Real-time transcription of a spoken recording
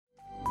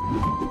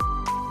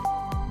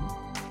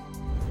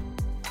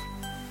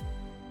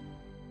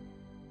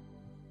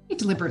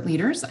Deliberate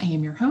Leaders. I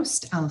am your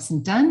host,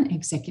 Allison Dunn,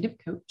 executive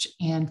coach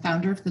and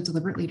founder of the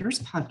Deliberate Leaders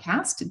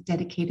podcast,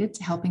 dedicated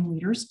to helping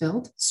leaders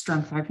build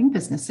strong, thriving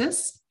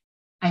businesses.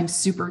 I'm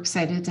super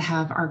excited to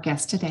have our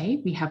guest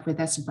today. We have with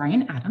us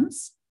Brian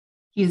Adams.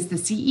 He is the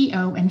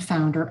CEO and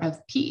founder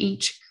of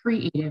PH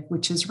Creative,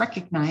 which is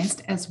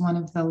recognized as one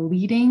of the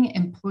leading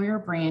employer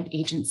brand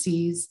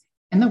agencies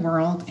in the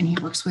world, and he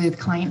works with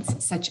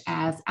clients such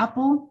as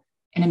Apple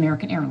and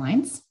American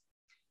Airlines.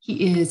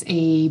 He is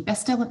a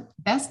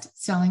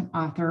best-selling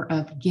author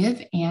of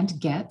Give and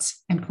Get,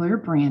 Employer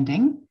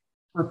Branding,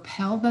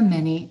 Repel the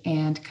Many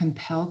and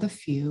Compel the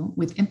Few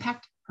with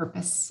Impact,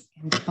 Purpose,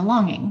 and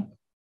Belonging.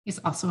 He's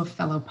also a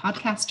fellow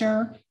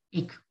podcaster,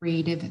 a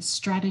creative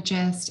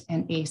strategist,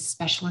 and a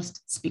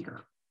specialist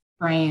speaker.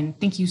 Brian,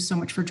 thank you so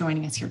much for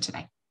joining us here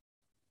today.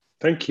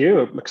 Thank you.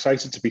 I'm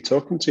excited to be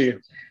talking to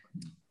you.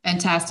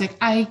 Fantastic.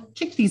 I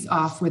kick these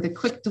off with a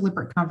quick,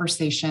 deliberate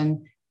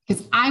conversation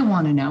because I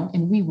want to know,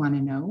 and we want to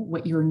know,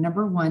 what your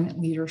number one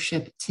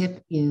leadership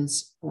tip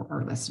is for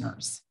our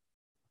listeners.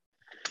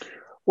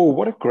 Oh,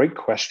 what a great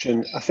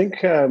question. I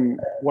think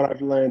what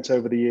I've learned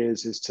over the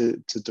years is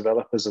to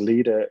develop as a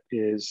leader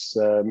is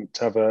to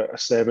have a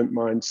servant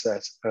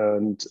mindset.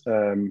 And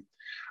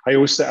I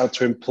always set out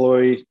to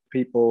employ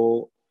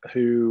people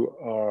who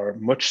are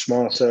much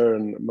smarter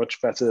and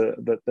much better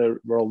at their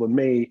role than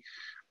me.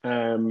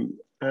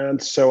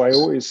 And so I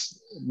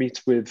always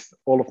meet with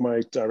all of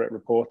my direct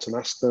reports and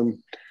ask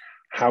them,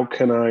 how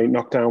can I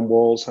knock down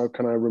walls? How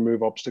can I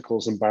remove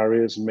obstacles and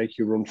barriers and make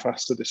you run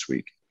faster this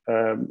week?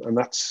 And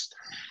that's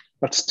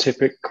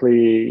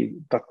typically,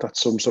 that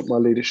sums up my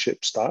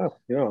leadership style.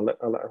 You know,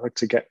 I like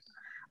to get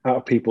out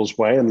of people's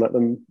way and let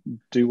them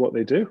do what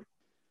they do.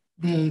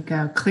 There you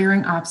go.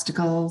 Clearing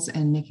obstacles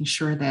and making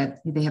sure that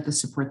they have the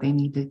support they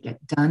need to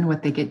get done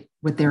what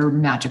they're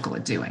magical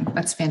at doing.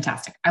 That's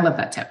fantastic. I love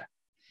that tip.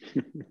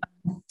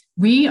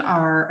 We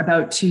are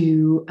about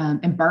to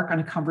embark on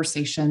a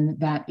conversation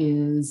that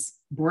is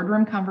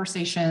boardroom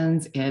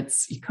conversations.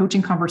 It's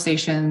coaching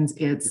conversations.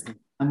 It's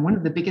one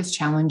of the biggest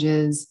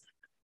challenges,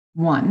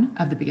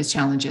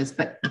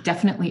 but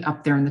definitely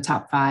up there in the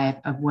top 5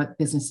 of what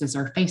businesses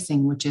are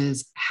facing, which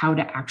is how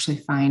to actually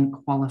find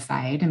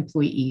qualified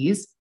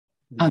employees,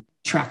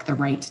 track the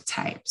right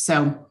type.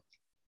 So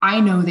I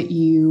know that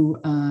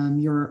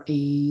you're a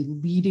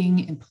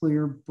leading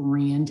employer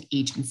brand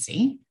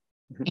agency.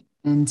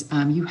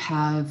 And you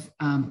have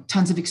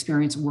tons of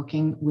experience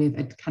working with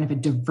a kind of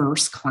a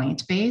diverse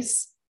client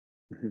base.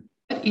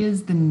 What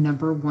is the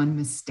number one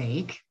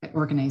mistake that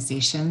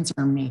organizations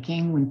are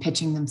making when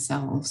pitching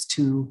themselves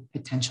to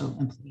potential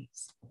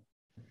employees?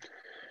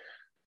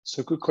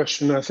 So good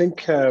question. I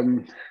think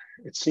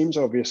it seems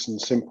obvious and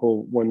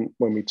simple when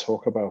we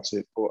talk about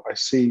it, but I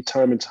see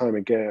time and time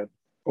again,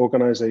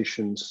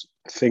 organizations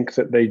think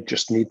that they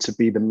just need to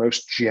be the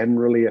most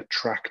generally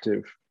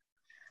attractive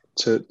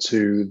to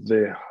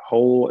the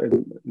whole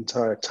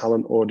entire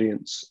talent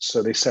audience.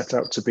 So they set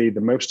out to be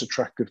the most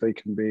attractive they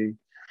can be.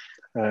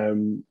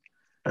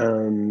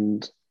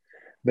 And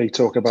they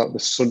talk about the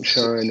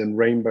sunshine and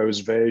rainbows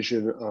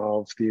version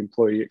of the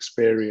employee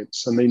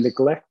experience. And they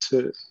neglect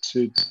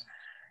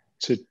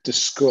to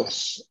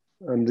discuss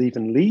and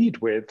even lead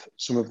with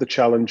some of the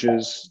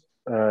challenges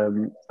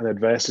and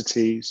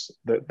adversities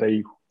that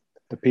the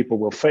people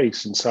will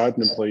face inside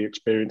an employee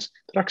experience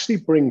that actually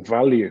bring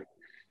value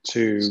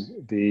to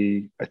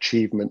the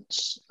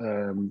achievements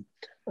and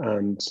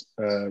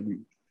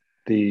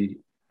the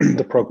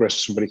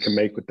progress somebody can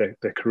make with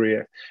their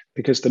career.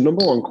 Because the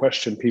number one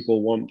question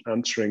people want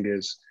answering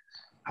is,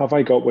 have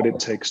I got what it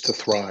takes to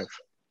thrive?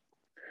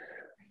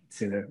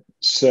 You know,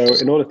 so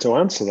in order to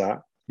answer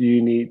that,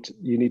 you need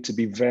to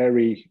be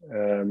very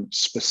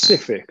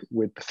specific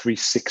with the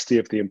 360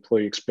 of the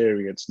employee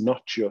experience,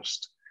 not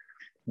just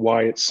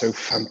why it's so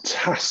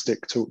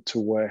fantastic to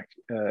work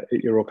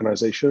at your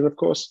organization. And of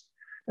course,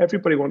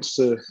 everybody wants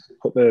to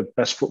put their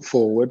best foot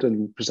forward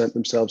and present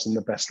themselves in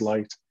the best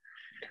light.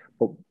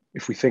 But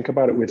if we think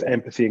about it with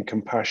empathy and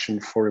compassion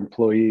for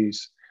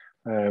employees,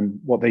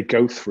 what they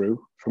go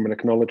through from an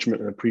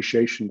acknowledgement and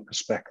appreciation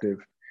perspective,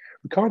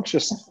 we can't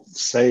just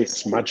say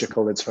it's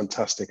magical, it's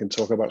fantastic, and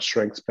talk about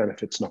strengths,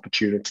 benefits, and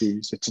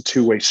opportunities. It's a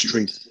two-way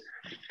street.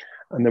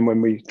 And then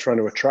when we try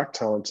to attract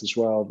talent as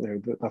well, you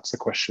know, that's the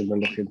question they're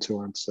looking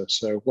to answer.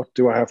 So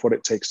do I have what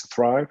it takes to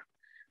thrive?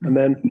 And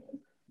then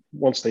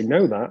once they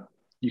know that,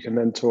 you can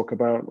then talk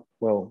about,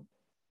 well,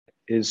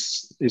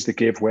 is the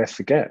give worth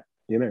the get?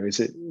 You know, is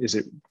it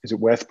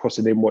worth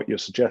putting in what you're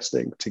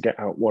suggesting to get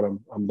out what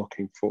I'm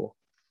looking for?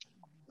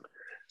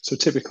 So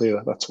typically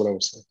that's what I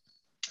would say.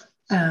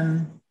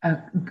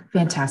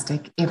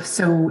 Fantastic. If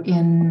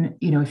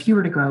you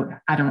were to go out,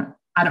 I don't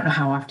know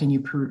how often you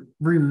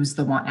peruse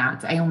the want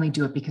ads. I only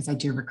do it because I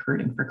do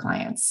recruiting for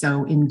clients.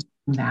 So in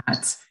doing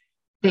that,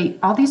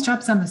 all these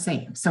jobs sound the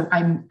same. So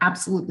I'm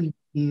absolutely with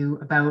you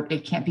about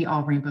it can't be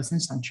all rainbows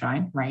and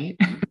sunshine, right?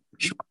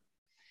 Sure.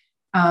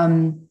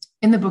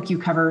 In the book, you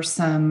cover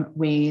some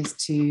ways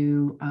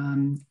to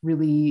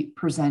really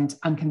present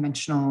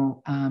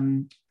unconventional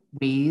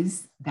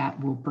ways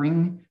that will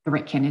bring the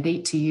right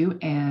candidate to you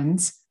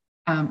and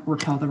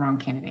repel the wrong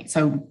candidate.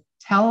 So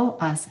tell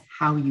us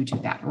how you do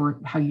that, or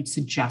how you'd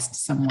suggest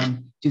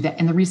someone do that,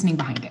 and the reasoning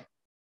behind it.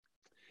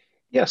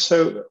 Yeah,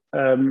 so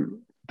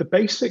the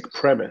basic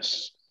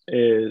premise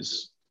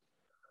is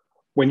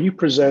when you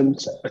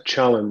present a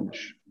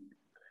challenge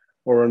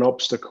or an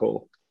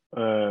obstacle,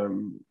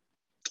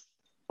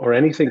 or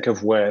anything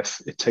of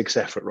worth, it takes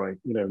effort, right?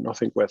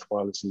 Nothing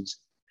worthwhile is easy.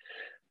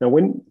 Now,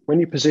 when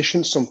you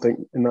position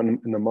something in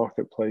the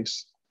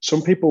marketplace,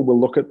 some people will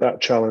look at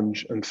that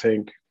challenge and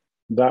think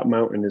that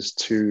mountain is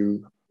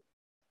too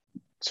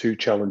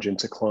challenging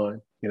to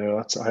climb.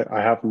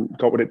 I haven't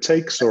got what it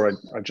takes, or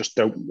I just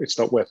don't. It's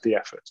not worth the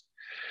effort.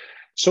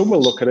 Some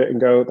will look at it and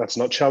go, that's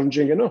not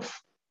challenging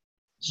enough.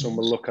 Some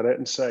will look at it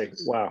and say,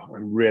 wow,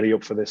 I'm really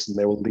up for this, and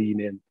they will lean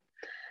in.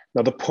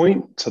 Now, the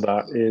point to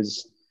that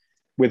is,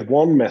 with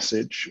one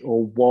message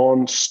or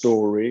one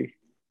story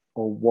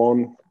or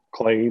one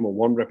claim or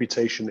one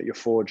reputation that you're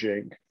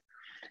forging,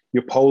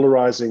 you're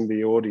polarizing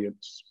the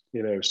audience.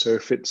 So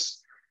if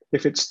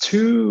it's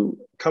too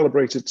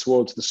calibrated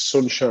towards the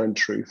sunshine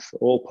truth,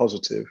 all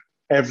positive,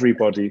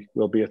 everybody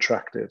will be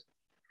attracted.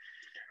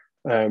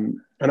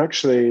 And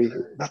actually,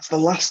 that's the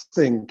last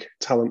thing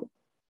talent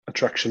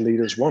attraction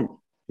leaders want.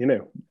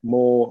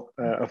 More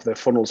of their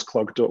funnels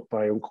clogged up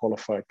by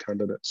unqualified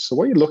candidates. So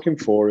what you're looking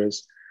for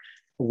is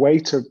a way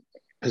to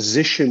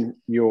position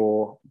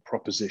your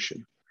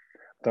proposition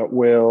that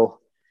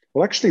will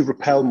actually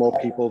repel more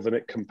people than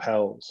it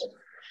compels.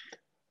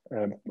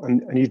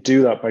 And you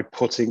do that by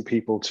putting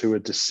people to a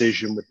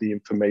decision with the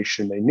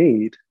information they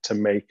need to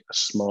make a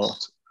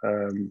smart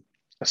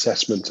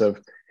assessment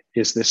of,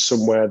 is this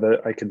somewhere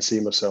that I can see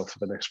myself for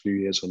the next few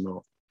years or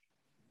not?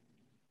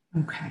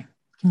 Okay.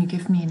 Can you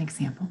give me an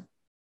example?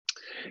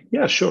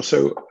 Yeah, sure.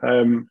 So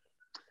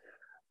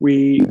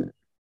we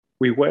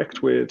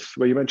worked with,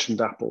 well, you mentioned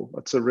Apple.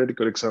 That's a really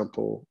good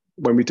example.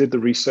 When we did the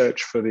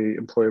research for the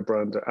employer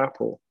brand at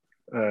Apple,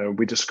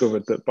 we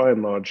discovered that by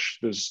and large,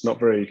 there's not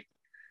very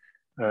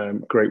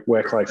great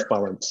work-life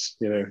balance.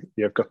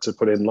 You've got to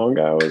put in long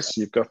hours.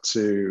 You've got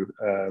to,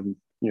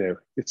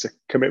 it's a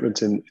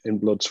commitment in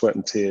blood, sweat,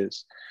 and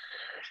tears.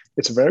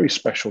 It's a very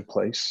special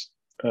place,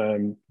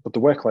 but the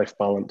work-life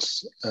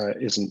balance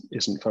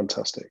isn't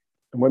fantastic.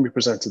 And when we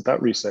presented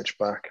that research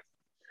back,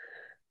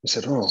 we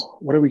said, oh,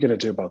 what are we going to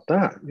do about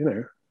that?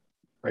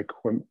 Like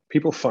when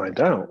people find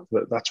out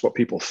that that's what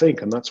people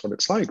think and that's what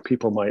it's like,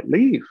 people might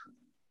leave.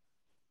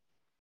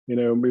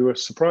 And we were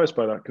surprised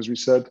by that, because we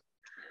said,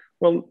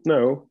 well,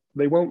 no,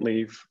 they won't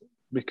leave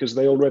because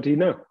they already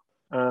know.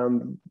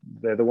 And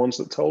they're the ones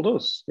that told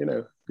us,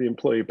 the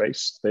employee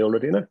base, they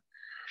already know.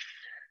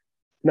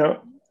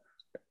 Now,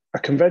 a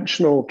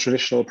conventional,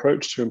 traditional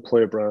approach to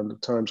employer brand of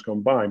times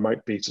gone by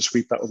might be to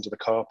sweep that under the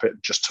carpet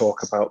and just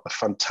talk about the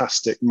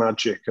fantastic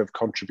magic of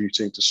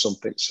contributing to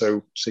something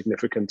so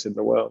significant in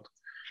the world.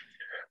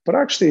 But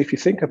actually, if you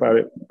think about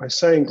it, by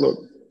saying, look,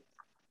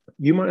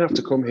 you might have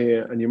to come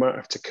here and you might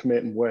have to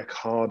commit and work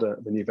harder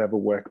than you've ever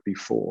worked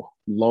before,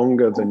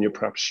 longer than you're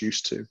perhaps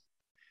used to.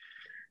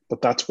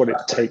 But that's what it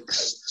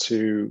takes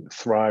to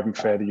thrive and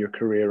further your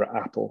career at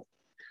Apple.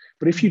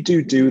 But if you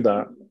do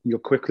that, you'll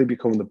quickly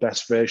become the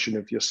best version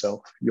of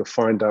yourself. You'll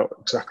find out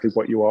exactly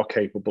what you are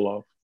capable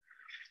of.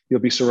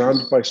 You'll be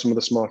surrounded by some of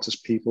the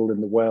smartest people in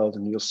the world,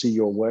 and you'll see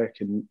your work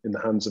in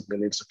the hands of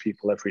millions of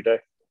people every day.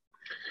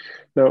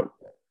 Now,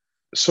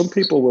 some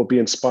people will be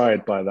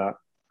inspired by that,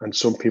 and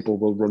some people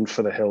will run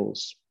for the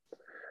hills.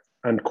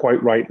 And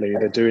quite rightly,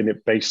 they're doing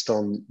it based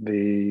on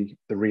the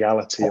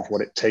reality of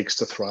what it takes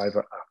to thrive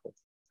at Apple.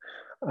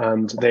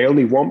 And they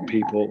only want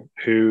people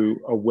who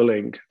are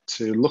willing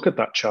to look at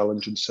that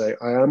challenge and say,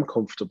 I am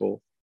comfortable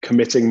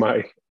committing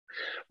my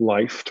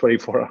life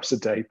 24 hours a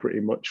day pretty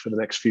much for the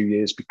next few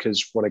years,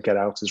 because what I get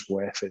out is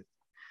worth it.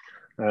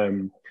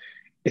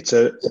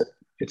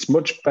 It's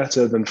much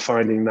better than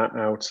finding that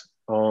out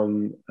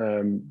on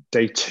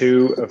day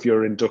 2 of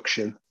your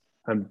induction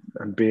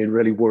and being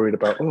really worried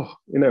about,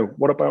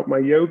 what about my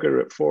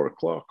yoga at 4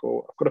 o'clock,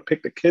 or I've got to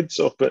pick the kids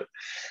up at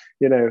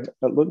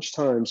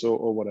lunchtimes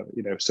or whatever,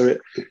 So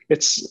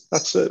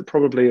that's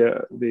probably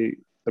the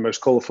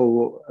most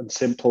colorful and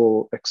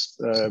simple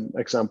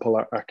example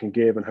I can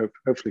give, and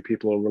hopefully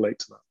people will relate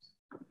to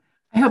that.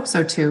 I hope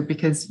so too,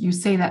 because you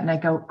say that and I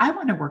go, I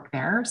want to work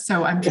there.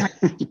 So I'm trying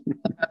to think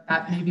about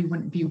that maybe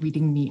wouldn't be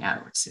weeding me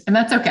out, and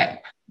that's okay.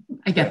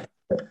 I get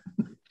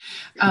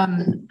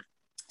that.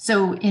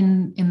 So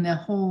in the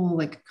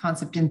whole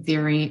concept and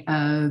theory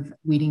of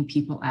weeding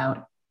people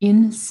out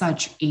in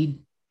such a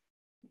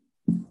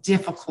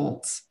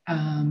difficult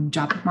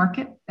job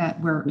market that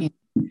we're in,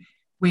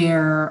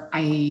 where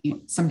I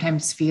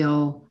sometimes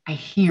I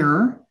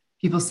hear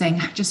people saying,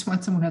 I just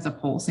want someone who has a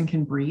pulse and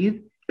can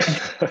breathe.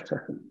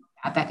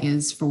 And that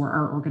is for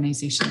our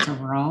organizations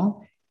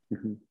overall.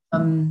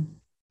 Mm-hmm.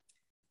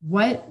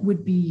 What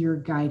would be your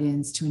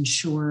guidance to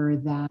ensure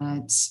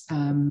that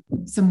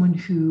someone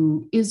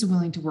who is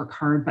willing to work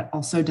hard, but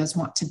also does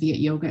want to be at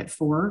yoga at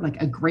 4,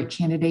 like a great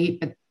candidate,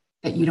 but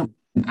that you don't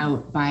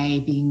out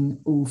by being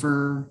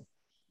over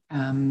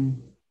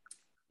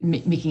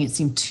making it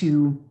seem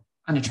too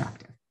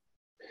unattractive?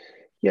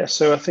 Yeah,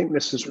 so I think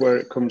this is where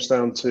it comes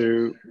down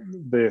to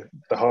the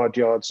hard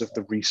yards of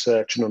the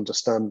research and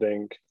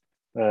understanding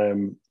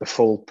the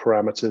full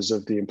parameters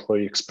of the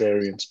employee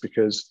experience.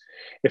 Because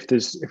if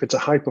it's a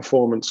high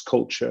performance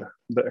culture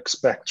that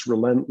expects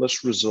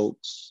relentless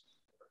results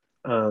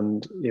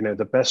and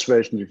the best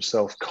version of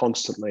yourself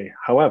constantly,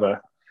 however,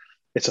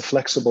 it's a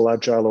flexible,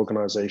 agile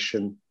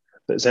organization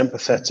that is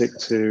empathetic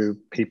to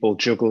people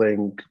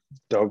juggling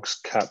dogs,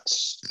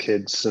 cats,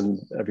 kids, and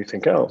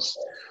everything else,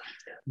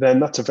 then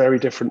that's a very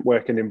different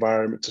working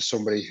environment to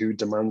somebody who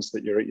demands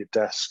that you're at your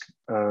desk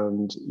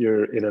and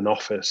you're in an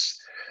office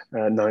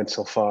 9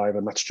 till 5,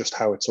 and that's just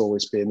how it's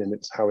always been and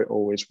it's how it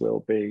always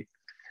will be.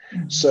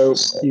 Mm-hmm. So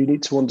you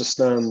need to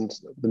understand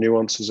the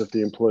nuances of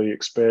the employee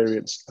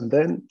experience. And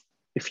then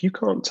if you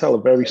can't tell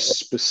a very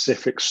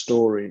specific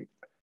story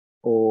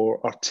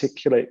or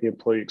articulate the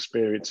employee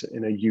experience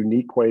in a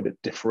unique way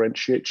that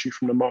differentiates you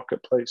from the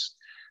marketplace,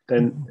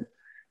 then mm-hmm.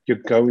 you're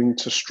going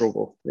to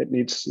struggle. It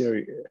needs,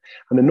 and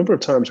the number of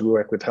times we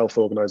work with health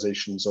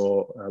organizations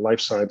or life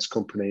science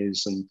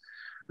companies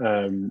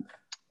and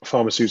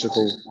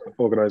pharmaceutical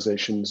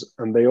organizations,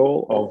 and they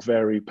all are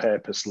very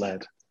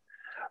purpose-led,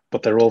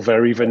 but they're all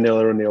very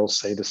vanilla and they all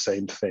say the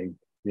same thing,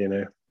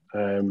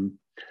 and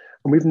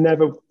we've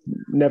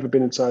never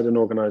been inside an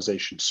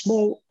organization,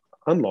 small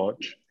and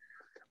large,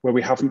 where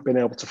we haven't been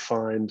able to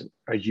find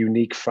a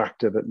unique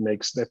factor that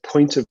makes their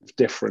point of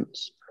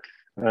difference.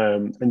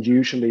 And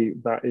usually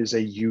that is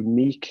a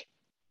unique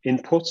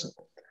input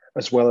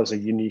as well as a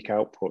unique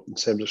output in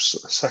terms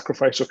of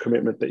sacrifice or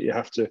commitment that you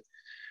have to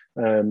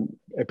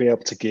be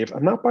able to give.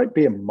 And that might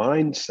be a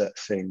mindset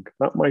thing.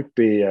 That might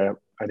be an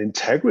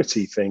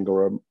integrity thing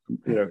or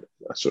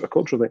a sort of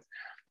cultural thing,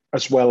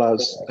 as well as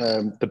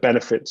the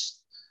benefits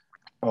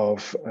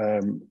of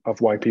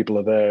why people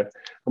are there.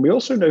 And we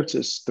also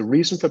notice the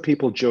reason for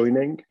people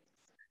joining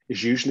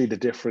is usually the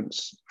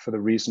difference for the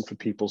reason for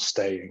people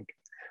staying.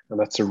 And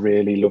that's a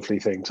really lovely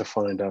thing to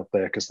find out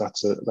there, because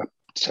that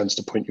tends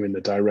to point you in the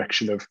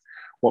direction of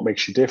what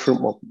makes you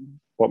different,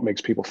 what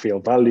makes people feel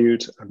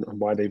valued, and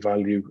why they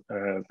value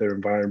their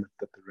environment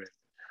that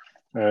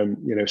they're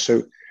in.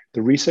 So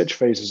the research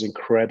phase is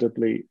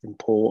incredibly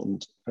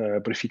important.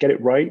 But if you get it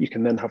right, you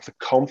can then have the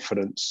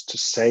confidence to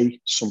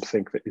say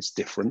something that is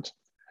different,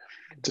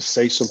 to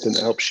say something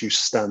that helps you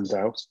stand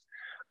out,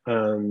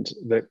 and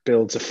that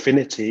builds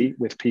affinity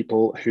with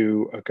people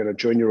who are going to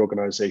join your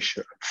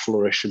organization,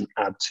 flourish, and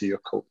add to your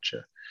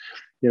culture.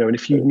 And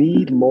if you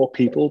need more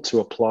people to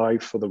apply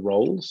for the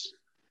roles,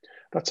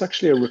 that's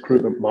actually a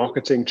recruitment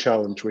marketing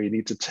challenge where you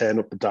need to turn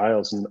up the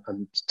dials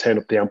and turn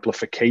up the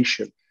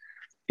amplification.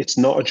 It's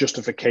not a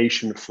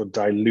justification for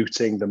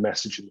diluting the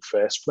message in the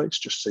first place,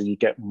 just so you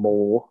get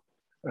more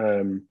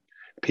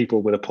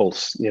people with a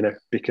pulse,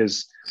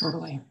 because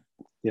totally.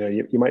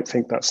 You might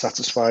think that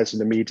satisfies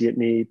an immediate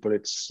need, but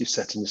you're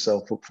setting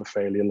yourself up for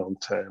failure long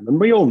term. And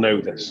we all know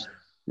this,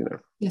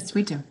 Yes,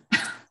 we do.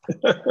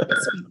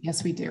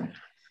 Yes, we do.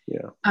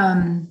 Yeah.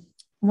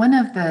 One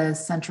of the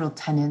central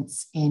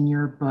tenets in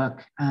your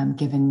book,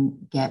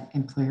 Get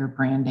Employer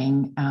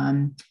Branding,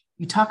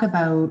 you talk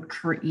about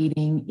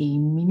creating a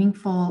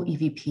meaningful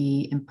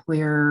EVP,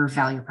 employer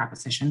value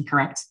proposition,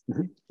 correct?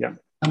 Mm-hmm. Yeah.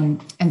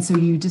 And so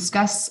you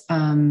discuss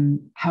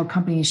how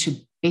companies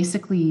should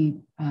basically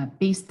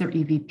base their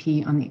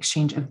EVP on the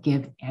exchange of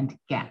give and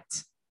get.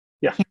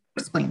 Yeah. Can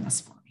you explain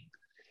this for me?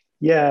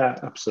 Yeah,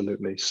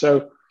 absolutely.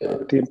 So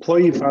the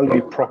employee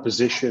value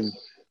proposition,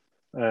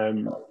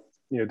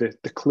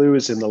 the clue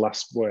is in the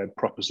last word,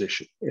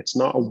 proposition. It's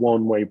not a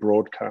one-way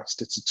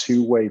broadcast. It's a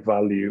two-way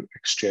value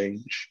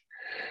exchange.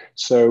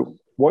 So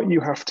what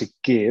you have to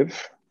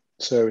give,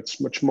 so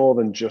it's much more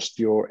than just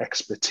your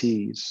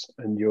expertise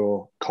and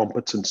your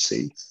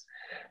competency.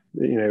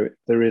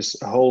 There is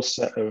a whole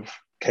set of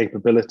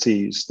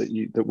capabilities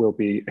that will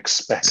be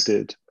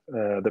expected,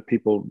 that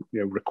people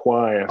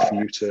require for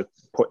you to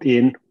put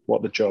in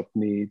what the job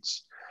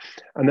needs.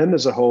 And then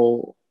there's a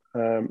whole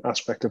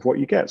aspect of what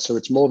you get. So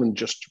it's more than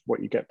just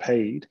what you get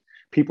paid.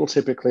 People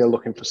typically are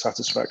looking for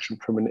satisfaction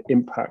from an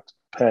impact,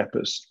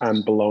 purpose,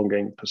 and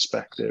belonging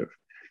perspective.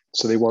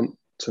 So they want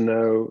to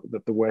know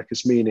that the work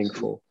is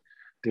meaningful.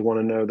 They want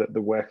to know that the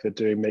work they're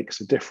doing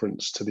makes a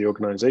difference to the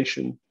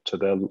organization, to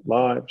their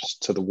lives,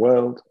 to the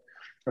world.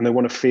 And they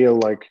want to feel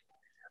like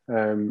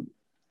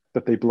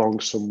that they belong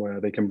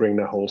somewhere. They can bring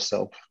their whole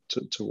self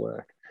to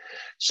work.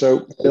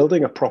 So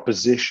building a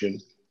proposition,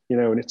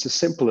 and it's as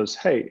simple as,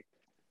 hey,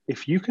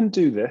 if you can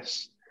do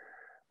this,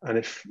 and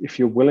if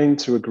you're willing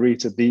to agree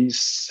to these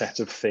set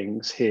of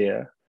things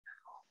here,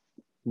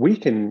 we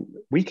can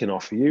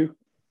offer you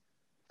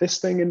this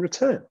thing in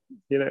return,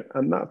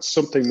 and that's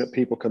something that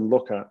people can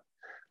look at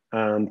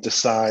and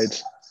decide,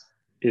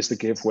 is the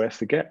give worth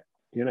the get,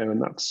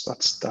 and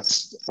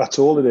that's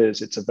all it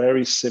is. It's a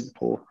very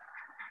simple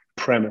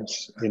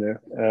premise,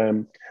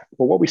 but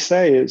what we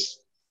say is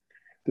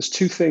there's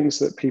two things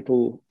that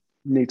people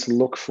need to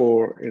look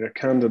for in a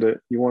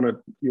candidate. You want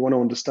to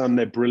understand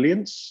their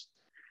brilliance,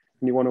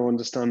 and you want to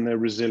understand their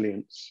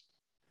resilience.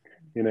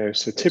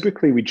 So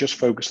typically we just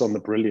focus on the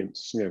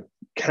brilliance.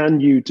 Can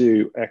you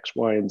do X,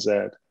 Y, and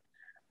Z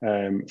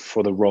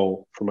for the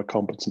role from a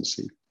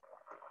competency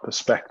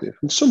perspective?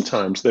 And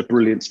sometimes their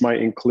brilliance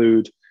might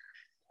include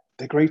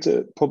they're great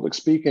at public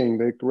speaking,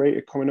 they're great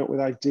at coming up with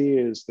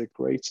ideas, they're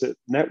great at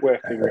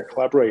networking and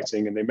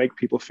collaborating, and they make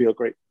people feel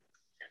great.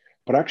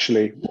 But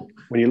actually,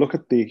 when you look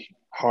at the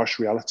harsh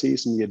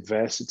realities and the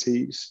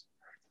adversities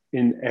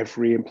in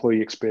every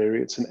employee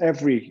experience, and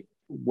every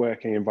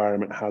working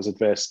environment has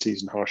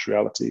adversities and harsh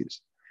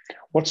realities,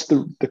 what's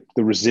the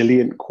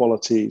resilient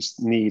qualities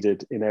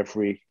needed in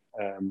every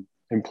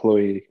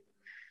employee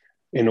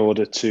in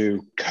order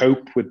to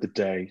cope with the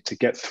day, to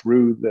get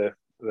through the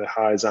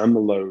highs and the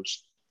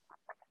lows,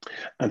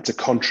 and to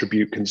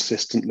contribute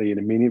consistently in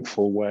a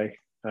meaningful way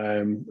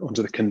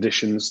under the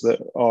conditions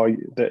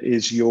that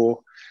is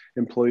your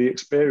employee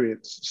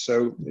experience.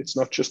 So it's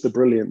not just the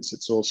brilliance,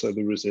 it's also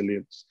the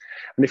resilience.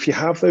 And if you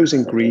have those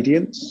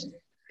ingredients,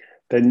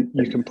 then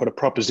you can put a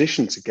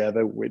proposition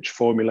together which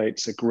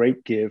formulates a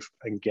great give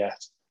and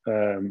get.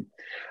 Not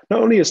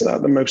only is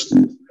that the most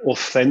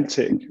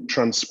authentic,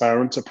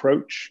 transparent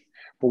approach,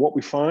 but what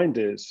we find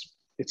is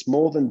it's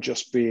more than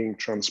just being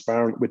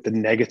transparent with the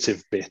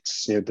negative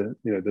bits,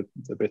 the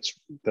bits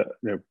that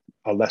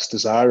are less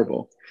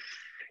desirable.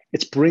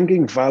 It's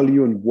bringing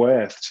value and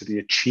worth to the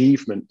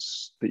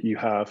achievements that you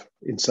have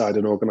inside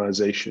an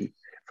organization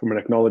from an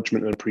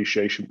acknowledgement and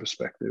appreciation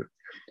perspective.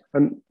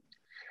 And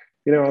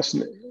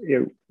Alison,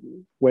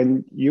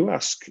 when you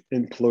ask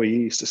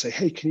employees to say,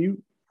 "Hey, can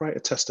you write a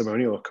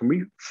testimonial, or can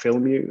we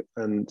film you,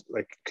 and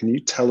can you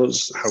tell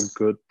us how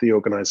good the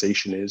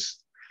organization is?"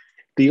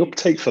 The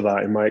uptake for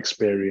that, in my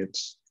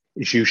experience,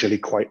 is usually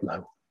quite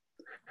low,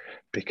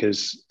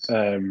 because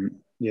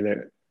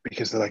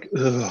because they're like,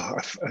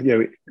 ugh,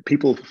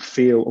 people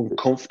feel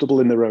uncomfortable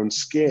in their own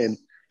skin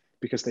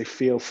because they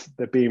feel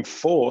they're being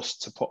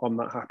forced to put on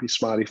that happy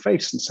smiley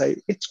face and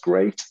say, "It's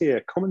great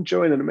here. Come and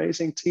join an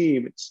amazing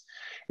team.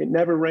 It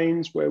never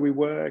rains where we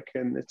work,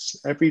 and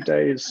it's every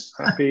day is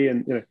happy."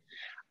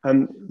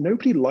 And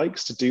nobody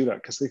likes to do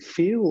that because they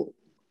feel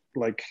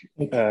like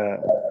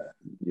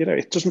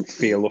it doesn't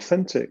feel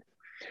authentic.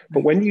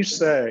 But when you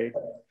say,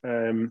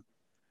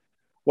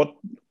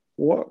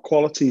 what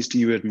qualities do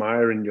you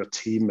admire in your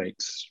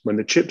teammates when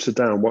the chips are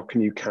down? What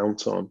can you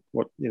count on?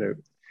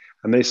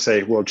 And they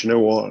say, "Well, do you know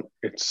what?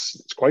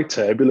 It's quite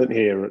turbulent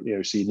here.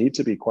 So you need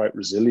to be quite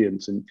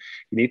resilient, and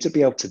you need to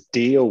be able to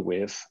deal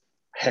with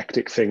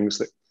hectic things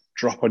that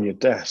drop on your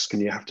desk,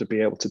 and you have to be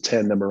able to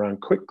turn them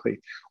around quickly.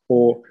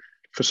 Or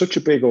for such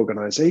a big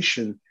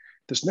organization,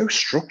 there's no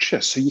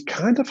structure, so you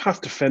kind of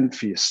have to fend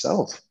for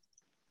yourself.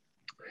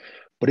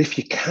 But if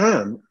you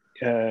can,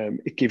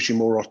 it gives you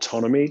more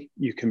autonomy.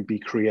 You can be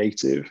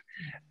creative.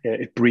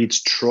 It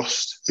breeds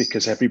trust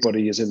because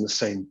everybody is in the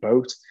same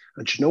boat.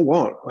 And you know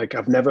what?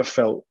 I've never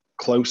felt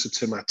closer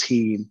to my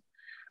team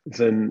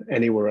than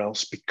anywhere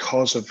else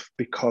because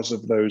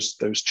of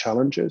those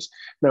challenges."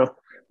 Now,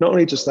 not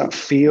only does that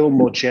feel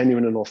more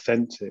genuine and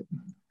authentic,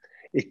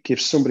 it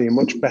gives somebody a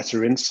much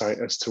better insight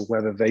as to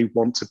whether they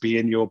want to be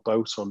in your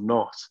boat or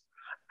not.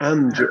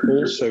 And you're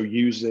also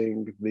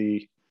using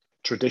the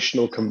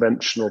traditional,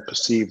 conventional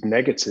perceived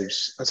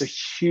negatives as a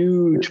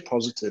huge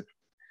positive,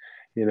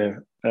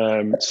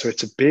 so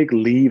it's a big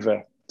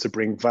lever to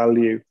bring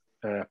value,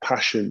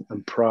 passion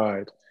and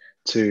pride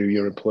to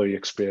your employee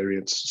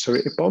experience. So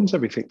it bonds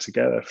everything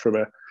together, from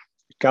a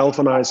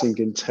galvanizing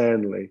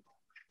internally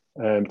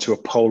to a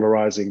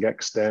polarizing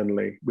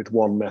externally with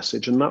one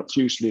message. And that's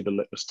usually the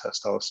litmus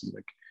test, Alison.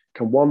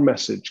 Can one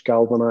message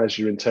galvanize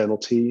your internal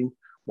team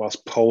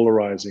whilst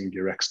polarizing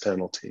your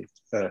external team,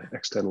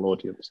 external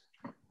audience?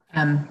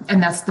 And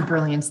that's the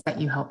brilliance that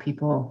you help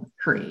people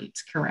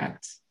create,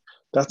 correct?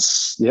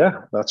 That's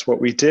what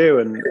we do.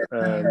 And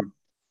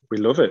we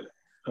love it.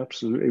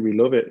 Absolutely. We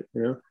love it.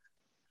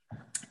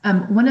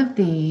 One of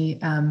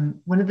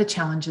the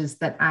challenges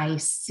that I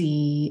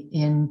see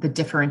in the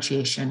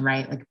differentiation,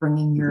 right? Like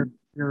bringing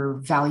your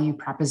value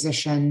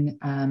proposition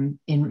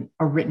in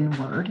a written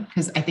word,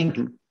 because I think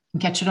you can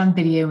catch it on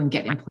video and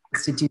get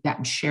employees to do that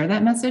and share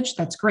that message.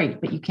 That's great,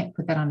 but you can't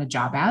put that on a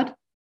job ad.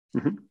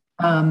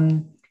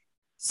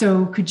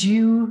 So could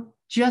you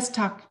just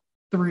talk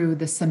through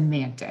the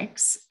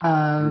semantics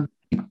of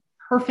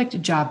perfect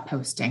job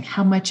posting?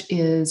 How much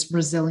is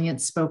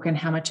resilient spoken?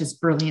 How much is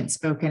brilliant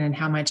spoken?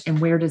 And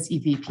where does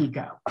EVP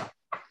go?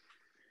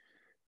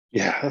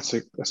 Yeah, that's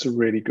a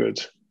really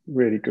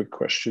good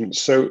question.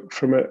 So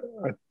from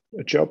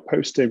a job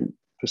posting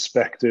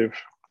perspective,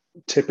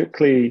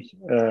 typically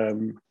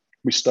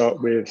we start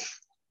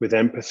with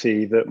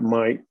empathy that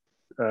might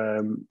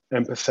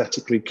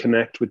empathetically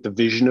connect with the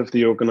vision of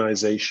the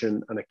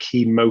organization and a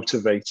key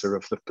motivator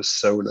of the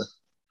persona.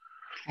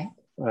 Okay.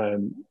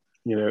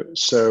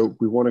 So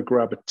we want to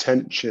grab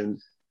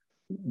attention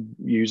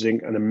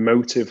using an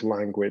emotive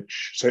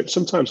language. So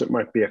sometimes it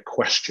might be a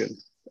question,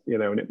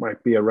 and it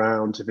might be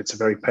around, if it's a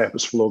very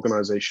purposeful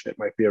organization, it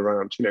might be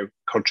around,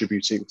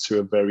 contributing to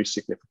a very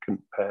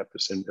significant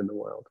purpose in the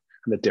world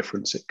and the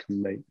difference it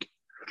can make.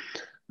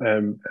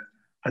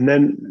 And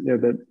then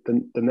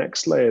the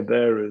next layer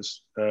there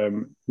is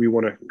we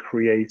want to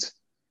create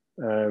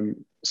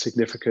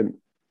significant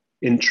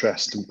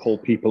interest and pull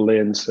people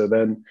in. So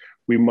then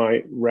we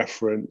might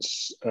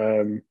reference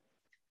the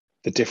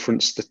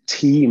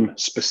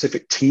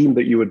specific team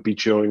that you would be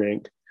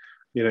joining.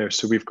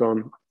 So we've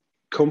gone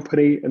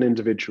company and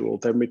individual,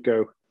 then we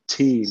go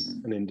team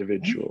and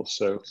individual.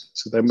 So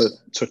then we're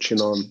touching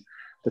on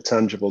the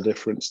tangible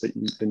difference that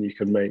you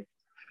can make.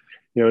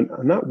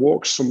 And that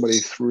walks somebody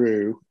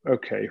through,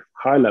 okay,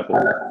 high level,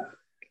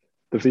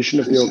 the vision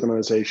of the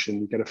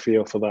organization, you get a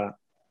feel for that.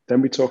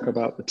 Then we talk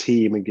about the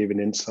team and give an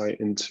insight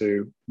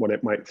into what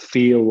it might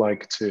feel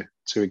like to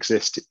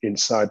exist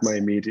inside my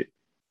immediate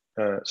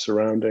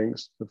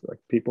surroundings of like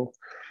people.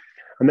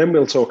 And then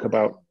we'll talk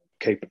about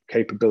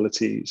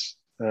capabilities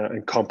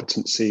and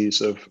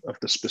competencies of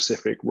the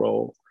specific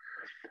role.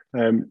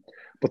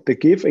 But the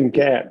give and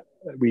get,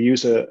 we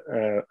use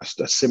a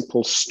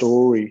simple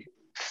story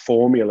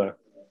formula,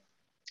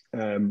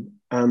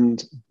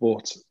 and,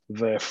 but,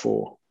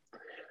 therefore.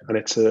 And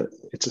it's a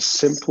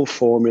simple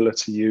formula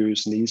to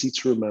use and easy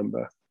to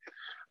remember.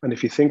 And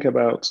if you think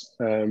about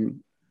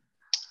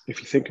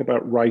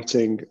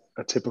writing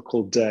a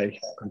typical day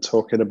and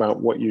talking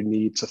about what you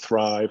need to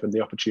thrive and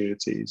the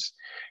opportunities,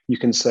 you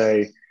can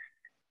say,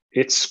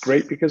 it's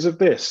great because of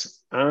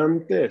this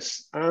and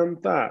this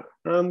and that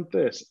and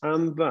this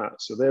and that.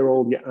 So they're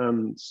all your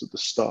ands at the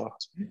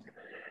start.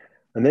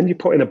 And then you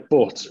put in a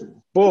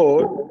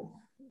but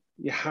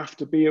you have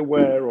to be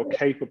aware or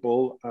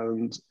capable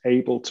and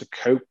able to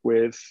cope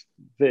with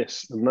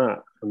this and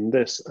that and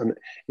this. And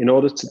in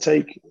order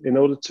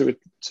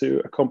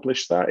to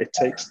accomplish that, it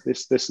takes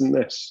this, and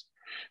this.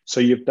 So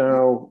you've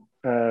now,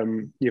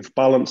 you've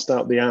balanced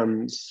out the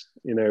ands,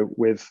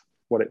 with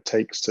what it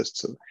takes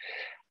to,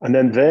 and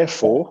then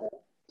therefore,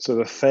 so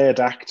the third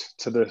act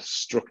to the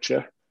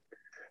structure,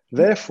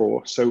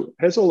 therefore, so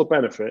here's all the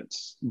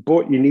benefits,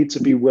 but you need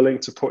to be willing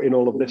to put in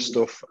all of this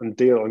stuff and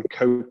deal and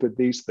cope with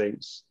these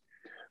things.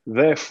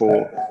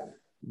 Therefore,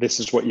 this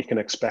is what you can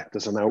expect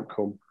as an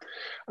outcome.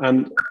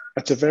 And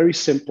it's a very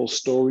simple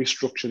story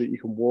structure that you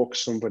can walk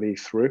somebody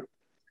through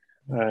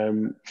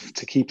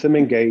to keep them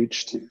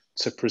engaged,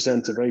 to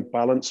present a very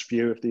balanced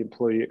view of the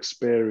employee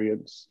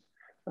experience,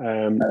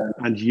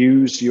 and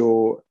use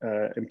your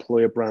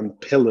employer brand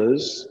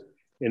pillars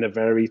in a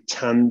very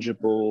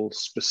tangible,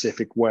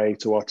 specific way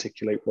to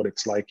articulate what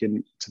it's like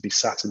to be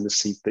sat in the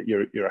seat that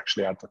you're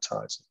actually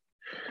advertising.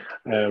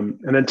 And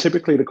then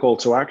typically the call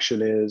to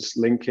action is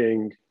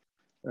linking,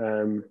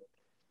 going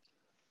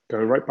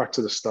right back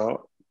to the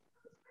start,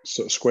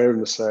 sort of squaring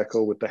the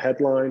circle with the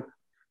headline.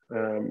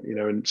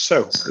 And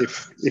so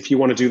if you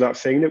want to do that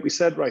thing that we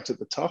said right at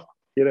the top,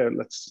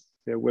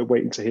 we're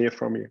waiting to hear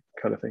from you,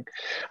 kind of thing.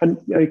 And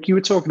you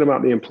were talking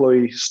about the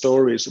employee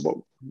stories.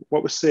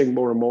 What we're seeing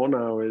more and more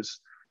now is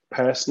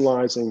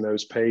personalizing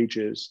those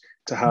pages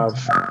to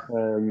have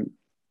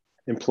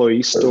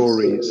employee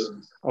stories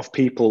of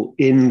people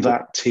in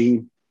that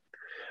team,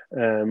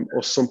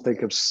 or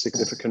something of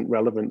significant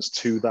relevance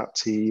to that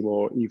team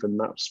or even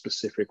that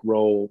specific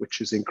role,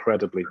 which is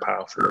incredibly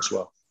powerful as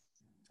well.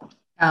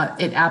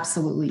 It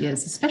absolutely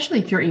is, especially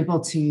if you're able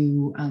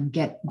to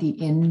get the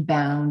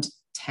inbound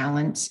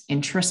talent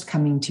interest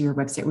coming to your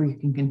website where you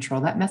can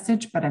control that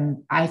message. But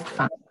I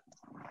find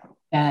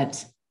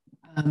that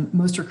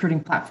most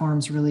recruiting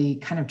platforms really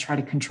kind of try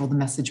to control the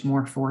message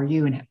more for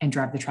you and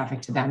drive the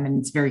traffic to them. And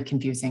it's very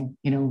confusing,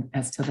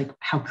 as to like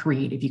how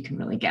creative you can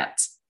really get.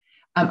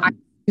 I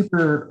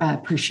super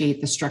appreciate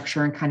the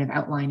structure and kind of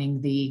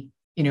outlining the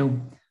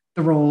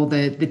role,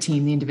 the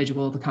team, the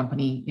individual, the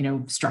company,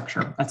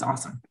 structure. That's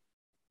awesome.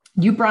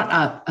 You brought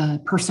up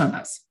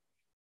personas.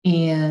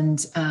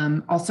 And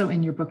also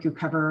in your book, you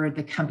cover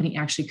the company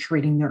actually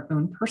creating their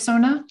own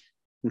persona.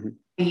 Mm-hmm.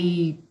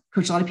 They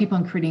coach a lot of people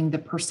in creating the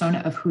persona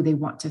of who they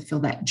want to fill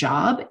that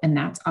job. And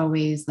that's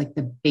always like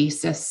the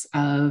basis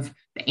of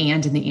the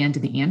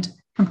and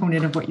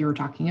component of what you were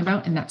talking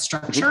about in that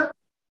structure.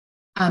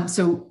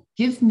 So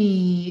give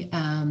me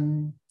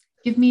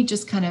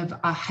just kind of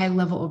a high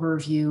level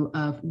overview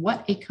of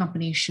what a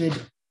company should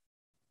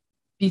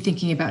be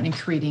thinking about in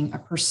creating a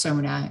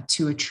persona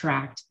to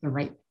attract the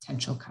right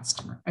potential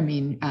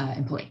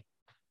employee.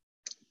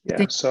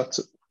 Yeah, so that's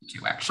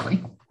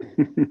actually.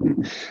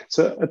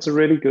 So it's a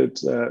really good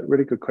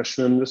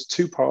question, and there's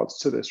two parts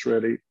to this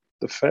really.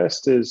 The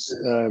first is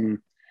the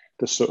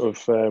sort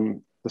of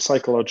the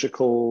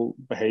psychological,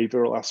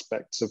 behavioural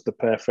aspects of the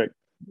perfect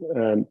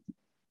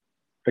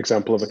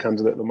example of a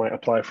candidate that might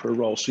apply for a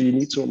role. So you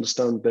need to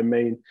understand their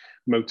main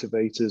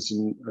motivators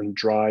and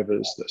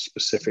drivers that are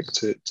specific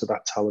to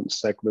that talent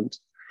segment.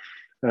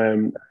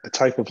 The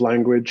type of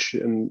language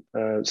and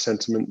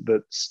sentiment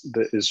that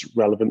is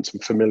relevant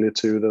and familiar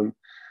to them.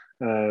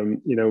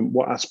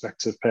 What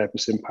aspects of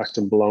purpose, impact,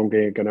 and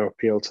belonging are going to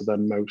appeal to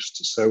them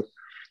most. So,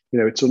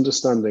 it's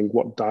understanding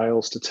what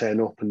dials to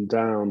turn up and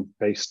down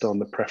based on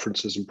the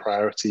preferences and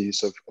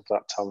priorities of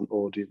that talent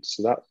audience.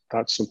 So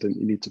that's something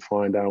you need to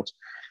find out.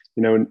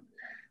 And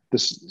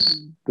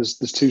there's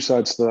two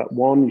sides to that.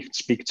 One, you can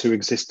speak to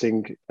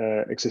existing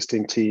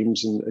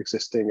teams and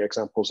existing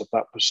examples of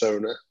that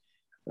persona,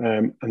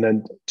 and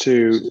then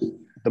two,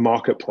 the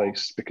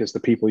marketplace, because the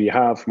people you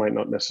have might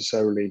not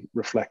necessarily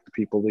reflect the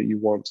people that you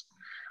want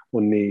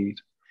or need.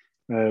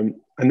 And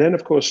then,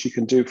 of course, you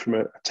can do from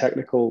a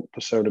technical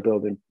persona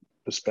building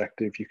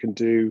perspective. You can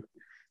do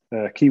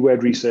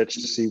keyword research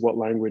to see what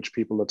language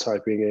people are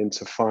typing in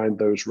to find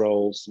those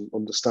roles and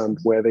understand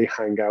where they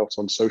hang out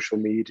on social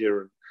media,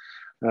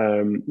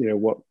 and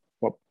what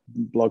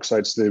blog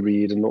sites they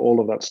read and all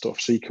of that stuff.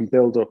 So you can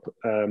build up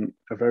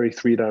a very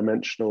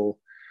three-dimensional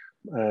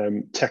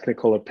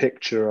technical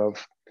picture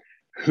of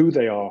who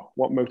they are,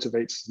 what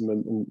motivates them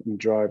and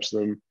drives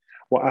them,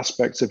 what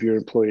aspects of your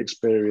employee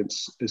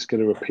experience is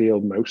going to appeal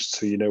most,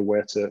 so you know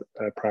where to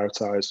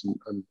prioritize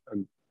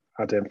and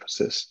add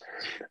emphasis,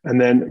 and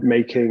then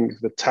making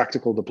the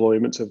tactical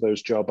deployment of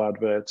those job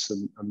adverts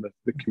and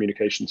the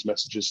communications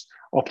messages,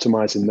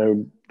 optimizing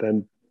them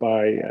then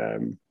by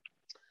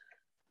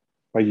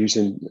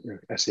using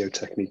SEO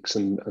techniques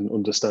and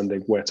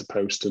understanding where to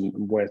post and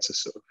where to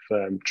sort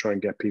of try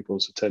and get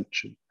people's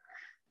attention.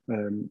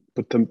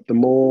 But the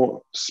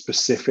more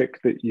specific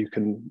that you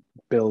can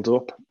build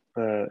up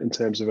in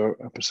terms of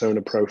a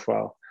persona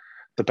profile,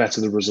 the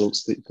better the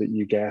results that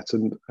you get.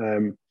 And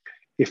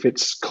if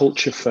it's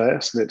culture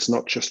first and it's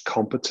not just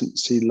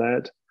competency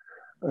led,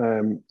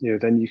 then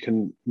you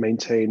can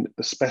maintain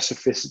the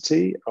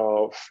specificity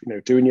of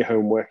doing your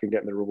homework and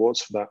getting the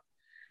rewards for that,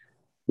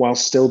 while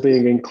still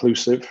being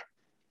inclusive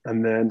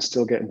and then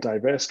still getting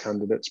diverse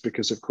candidates.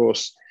 Because of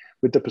course,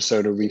 with the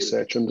persona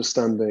research,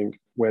 understanding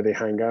where they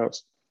hang out,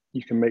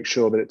 you can make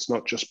sure that it's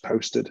not just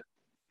posted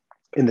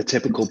in the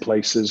typical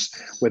places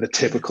where the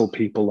typical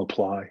people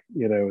apply,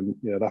 and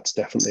that's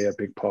definitely a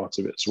big part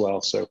of it as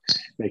well. So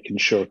making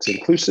sure it's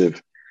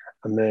inclusive,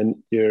 and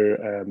then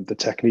the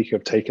technique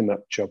of taking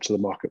that job to the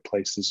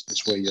marketplace is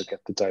where you'll get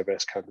the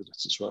diverse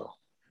candidates as well.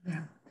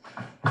 Yeah.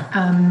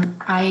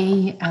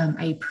 I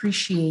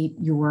appreciate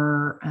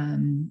your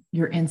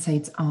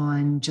insights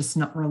on just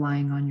not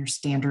relying on your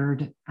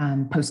standard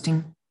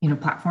posting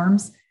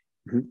platforms.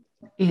 Mm-hmm.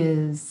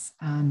 Is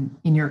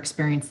in your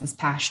experience this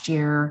past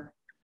year,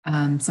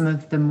 some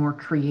of the more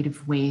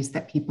creative ways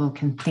that people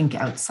can think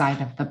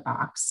outside of the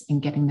box in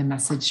getting the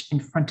message in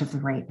front of the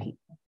right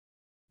people?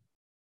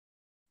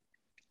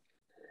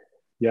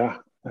 Yeah,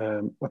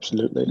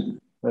 absolutely.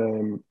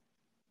 And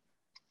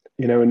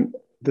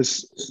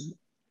there's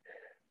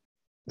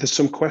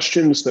some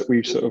questions that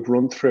we've sort of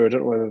run through. I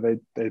don't know whether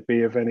they'd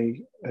be of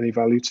any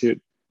value to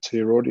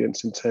your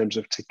audience in terms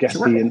of to get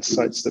the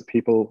insights that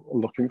people are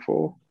looking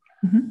for.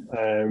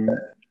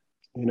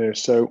 Mm-hmm.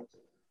 So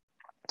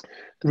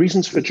the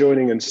reasons for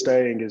joining and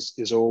staying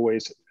is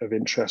always of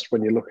interest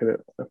when you're looking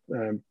at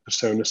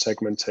persona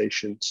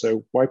segmentation.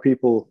 So why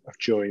people have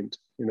joined,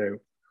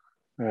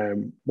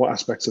 what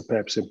aspects of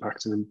purpose,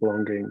 impact, and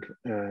belonging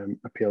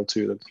appeal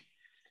to them.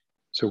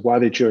 So why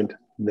they joined,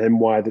 then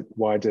why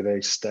do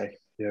they stay?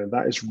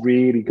 That is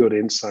really good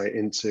insight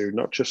into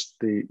not just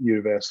the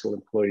universal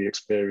employee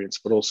experience,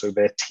 but also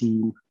their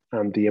team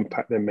and the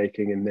impact they're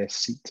making in their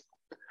seat.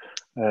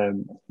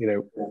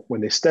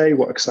 When they stay,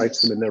 what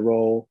excites them in their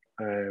role?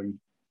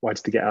 Why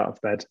do they get out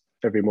of bed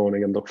every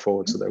morning and look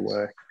forward to their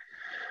work?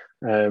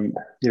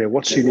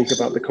 What's unique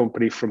about the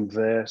company from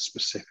their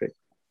specific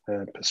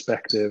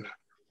perspective?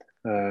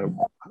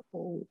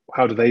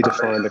 How do they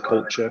define the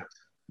culture?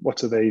 What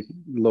do they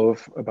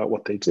love about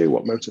what they do?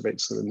 What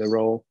motivates them in their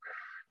role?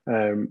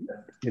 And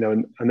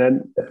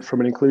then from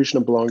an inclusion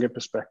and belonging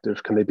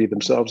perspective, can they be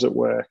themselves at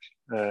work?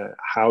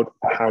 How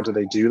do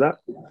they do that?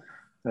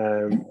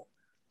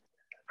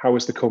 How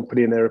is the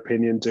company, in their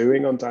opinion,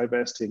 doing on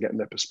diversity and getting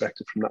their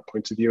perspective from that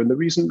point of view? And the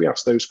reason we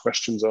ask those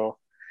questions are,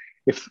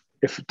 if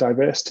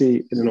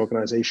diversity in an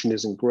organization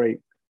isn't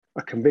great,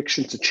 a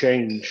conviction to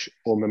change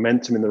or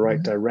momentum in the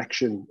right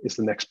direction is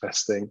the next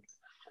best thing.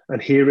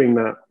 And hearing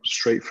that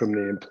straight from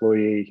the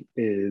employee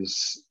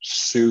is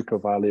super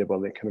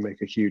valuable. It can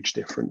make a huge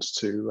difference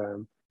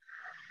to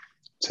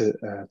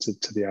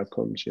the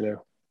outcomes,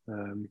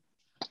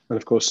 and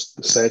of course,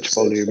 the search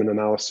volume and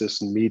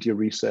analysis and media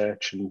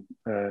research and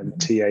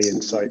TA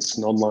insights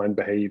and online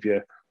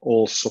behavior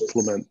all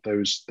supplement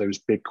those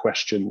big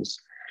questions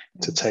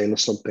to tailor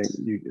something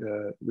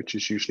which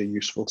is usually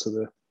useful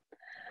to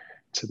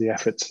the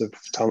efforts of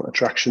talent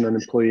attraction and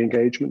employee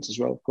engagement as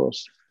well, of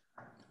course.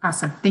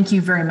 Awesome. Thank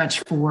you very much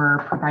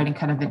for providing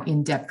kind of an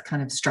in-depth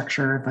kind of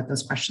structure of what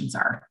those questions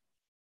are.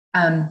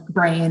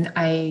 Brian,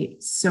 I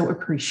so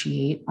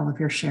appreciate all of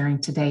your sharing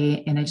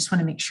today. And I just want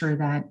to make sure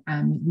that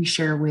we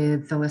share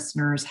with the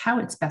listeners how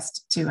it's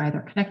best to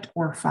either connect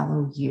or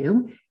follow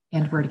you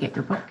and where to get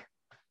your book.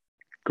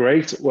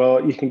 Great.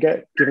 Well, you can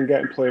get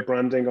employer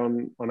branding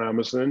on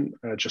Amazon.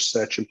 Just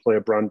search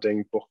employer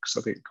branding books.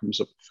 I think it comes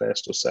up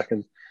first or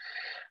second.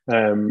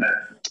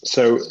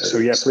 So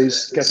yeah,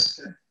 please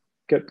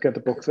get the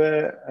book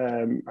there.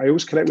 I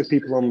always connect with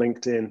people on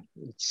LinkedIn.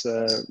 It's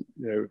if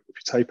you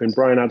type in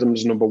Brian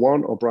Adams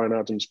 #1 or Brian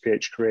Adams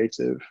PH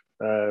Creative,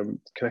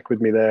 connect with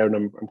me there, and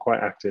I'm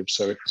quite active.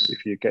 So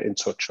if you get in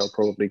touch, I'll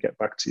probably get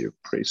back to you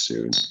pretty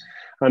soon.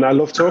 And I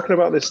love talking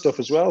about this stuff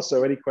as well.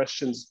 So any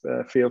questions,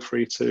 feel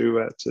free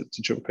to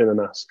jump in and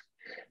ask.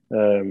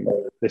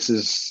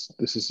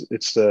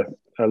 It's a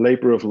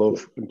labor of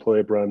love,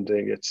 employer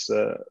branding. It's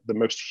the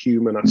most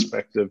human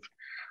aspect of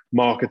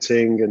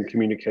marketing and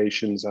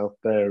communications out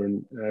there.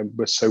 And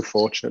we're so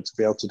fortunate to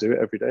be able to do it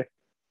every day.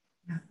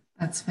 Yeah,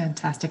 that's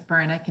fantastic,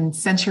 Brian. I can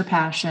sense your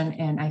passion,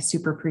 and I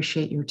super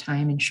appreciate your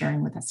time and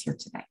sharing with us here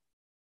today.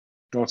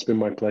 Oh, it's been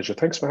my pleasure.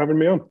 Thanks for having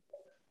me on.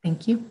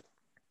 Thank you.